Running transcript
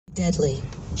Deadly.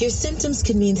 Your symptoms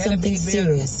can mean something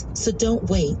serious, so don't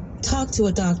wait. Talk to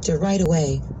a doctor right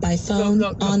away, by phone,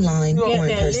 online, or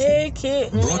in person.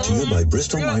 Brought to you by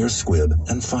Bristol Myers Squibb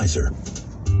and Pfizer.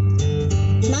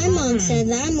 My mom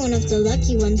says I'm one of the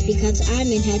lucky ones because I'm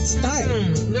in Head Start.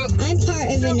 I'm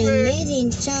part of an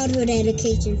amazing childhood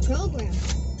education program.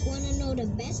 Want to know the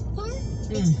best part?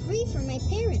 It's free for my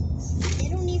parents. They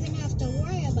don't even have to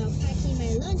worry about packing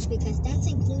my lunch because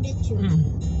that's included too.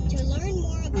 To learn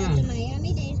more about the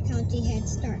Miami-Dade County Head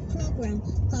Start program,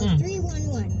 call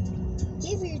 311.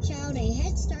 Give your child a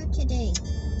Head Start today.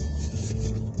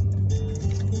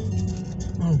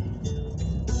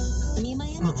 Me and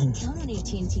Miami can count on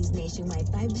AT&T's nationwide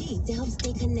 5G to help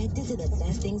stay connected to the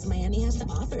best things Miami has to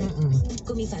offer.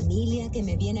 Con mi familia que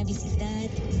me viene a visitar.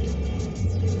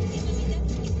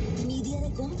 Mi día de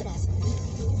compras.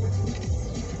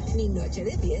 Mi noche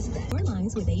de fiesta. Four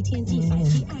lines with AT&T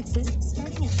 5G access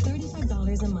starting at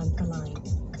 $35 a month per line.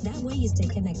 That way you stay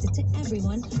connected to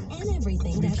everyone and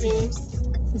everything that's yours.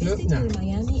 Visit your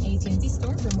Miami AT&T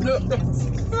store for more details.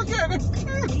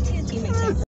 AT&T makes